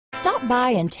Stop by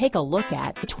and take a look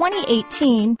at the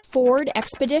 2018 Ford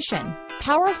Expedition.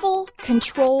 Powerful,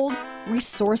 controlled,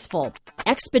 resourceful.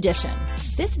 Expedition.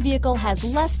 This vehicle has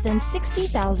less than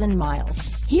 60,000 miles.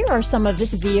 Here are some of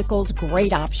this vehicle's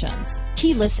great options: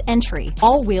 keyless entry,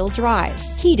 all-wheel drive,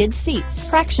 heated seats,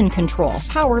 traction control,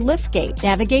 power liftgate,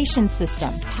 navigation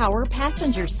system, power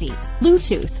passenger seat,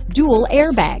 Bluetooth, dual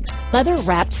airbags,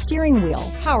 leather-wrapped steering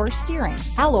wheel, power steering,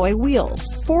 alloy wheels,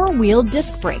 four-wheel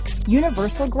disc brakes,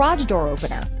 universal garage door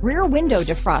opener, rear window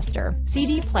defroster,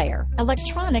 CD player,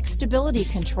 electronic stability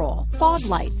control, fog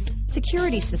lights,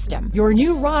 security system. Your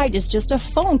new ride is just a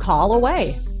phone call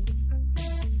away.